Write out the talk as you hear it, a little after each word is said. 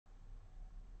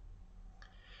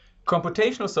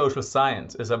Computational social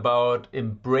science is about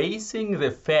embracing the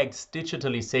effects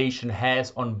digitalization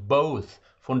has on both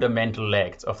fundamental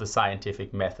legs of the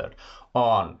scientific method,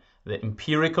 on the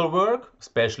empirical work,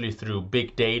 especially through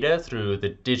big data, through the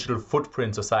digital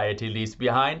footprint society leaves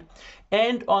behind,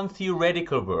 and on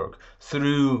theoretical work,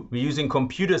 through using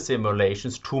computer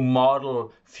simulations to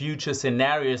model future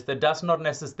scenarios that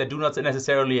do not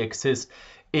necessarily exist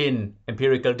in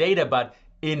empirical data, but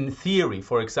in theory.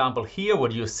 For example, here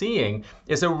what you're seeing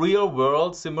is a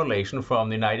real-world simulation from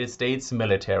the United States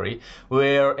military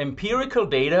where empirical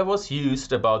data was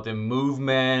used about the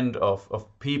movement of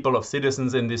people, of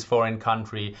citizens in this foreign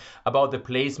country, about the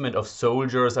placement of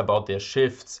soldiers, about their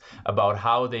shifts, about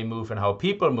how they move and how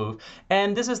people move.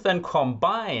 And this is then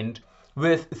combined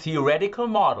with theoretical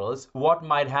models, what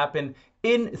might happen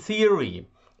in theory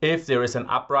if there is an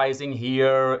uprising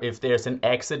here, if there's an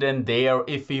accident there,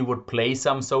 if we would place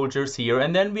some soldiers here.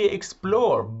 And then we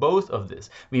explore both of this.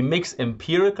 We mix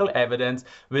empirical evidence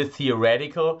with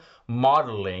theoretical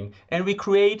modeling, and we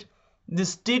create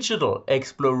this digital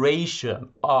exploration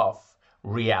of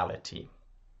reality.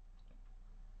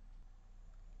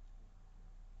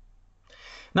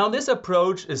 Now, this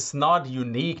approach is not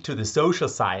unique to the social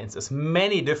sciences.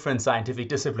 Many different scientific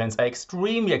disciplines are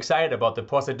extremely excited about the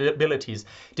possibilities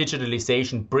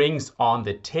digitalization brings on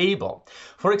the table.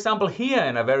 For example, here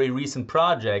in a very recent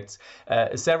project,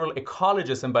 several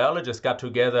ecologists and biologists got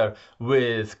together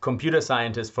with computer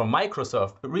scientists from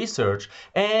Microsoft Research,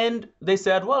 and they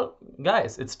said, well,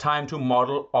 guys, it's time to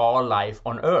model all life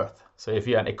on Earth. So if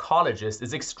you're an ecologist,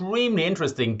 it's extremely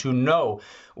interesting to know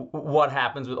what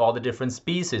happens with all the different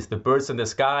species, the birds in the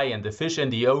sky and the fish in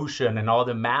the ocean and all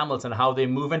the mammals and how they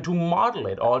move, and to model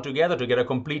it all together to get a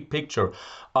complete picture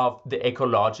of the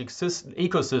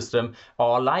ecosystem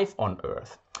or life on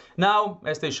Earth. Now,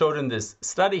 as they showed in this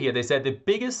study here, they said the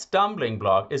biggest stumbling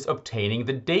block is obtaining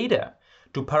the data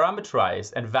to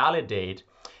parameterize and validate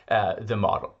the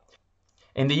model.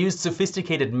 And they used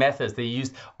sophisticated methods. They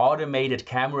used automated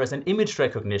cameras and image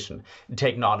recognition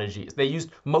technologies. They used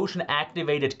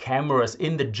motion-activated cameras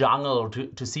in the jungle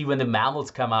to see when the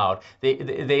mammals come out.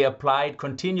 They applied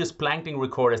continuous plankton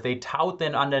recorders. They towed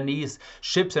them underneath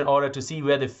ships in order to see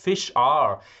where the fish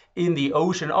are in the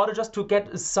ocean, in order just to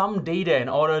get some data, in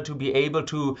order to be able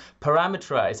to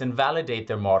parameterize and validate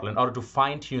their model, in order to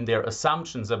fine-tune their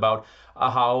assumptions about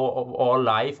how all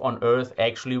life on Earth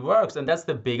actually works. And that's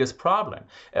the biggest problem,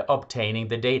 obtaining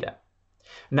the data.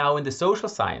 Now, in the social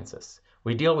sciences,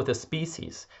 we deal with a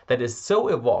species that is so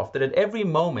evolved that at every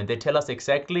moment they tell us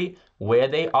exactly where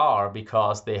they are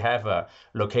because they have a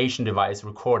location device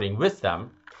recording with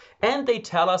them. And they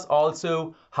tell us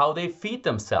also how they feed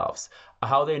themselves,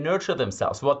 how they nurture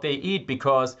themselves, what they eat,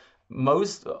 because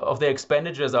most of their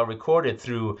expenditures are recorded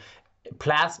through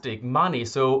plastic money.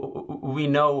 So we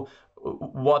know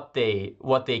what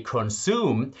they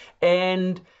consume,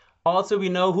 and also we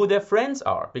know who their friends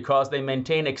are because they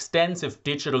maintain extensive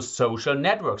digital social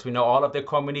networks. We know all of their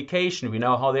communication. We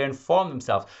know how they inform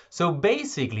themselves. So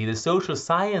basically, the social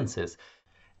sciences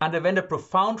underwent a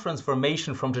profound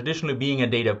transformation from traditionally being a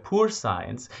data-poor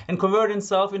science and converted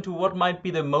itself into what might be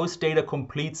the most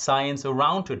data-complete science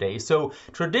around today. So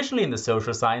traditionally in the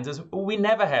social sciences, we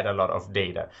never had a lot of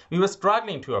data. We were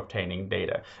struggling to obtaining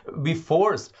data. We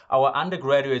forced our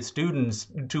undergraduate students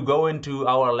to go into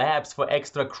our labs for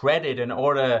extra credit in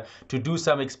order to do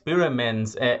some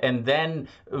experiments. And then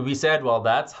we said, well,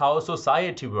 that's how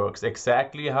society works,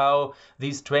 exactly how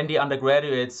these 20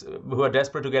 undergraduates who are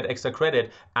desperate to get extra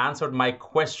credit answered my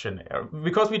questionnaire,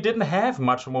 because we didn't have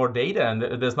much more data and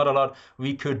there's not a lot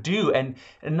we could do. And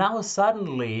now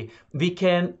suddenly we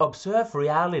can observe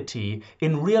reality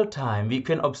in real time. We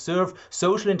can observe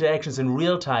social interactions in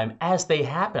real time as they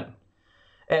happen.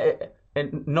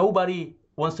 And nobody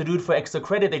wants to do it for extra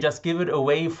credit. They just give it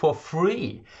away for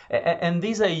free. And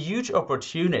these are huge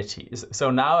opportunities.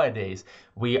 So nowadays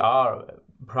we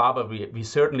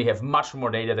certainly have much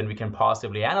more data than we can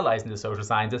possibly analyze in the social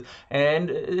sciences, and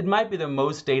it might be the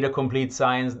most data complete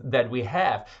science that we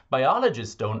have.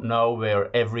 Biologists don't know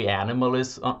where every animal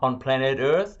is on planet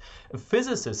Earth.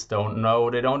 Physicists don't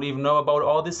know. They don't even know about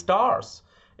all the stars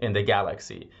in the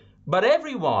galaxy. But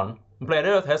everyone on planet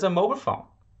Earth has a mobile phone,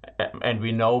 and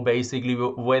we know basically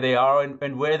where they are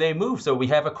and where they move. So we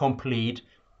have a complete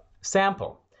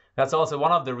sample. That's also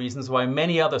one of the reasons why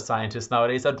many other scientists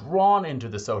nowadays are drawn into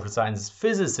the social sciences.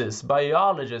 Physicists,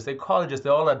 biologists, ecologists, they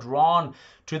all are drawn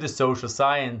to the social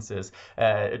sciences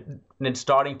and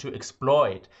starting to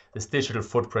exploit this digital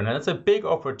footprint. And it's a big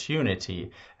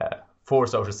opportunity for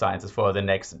social sciences for the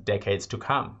next decades to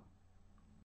come.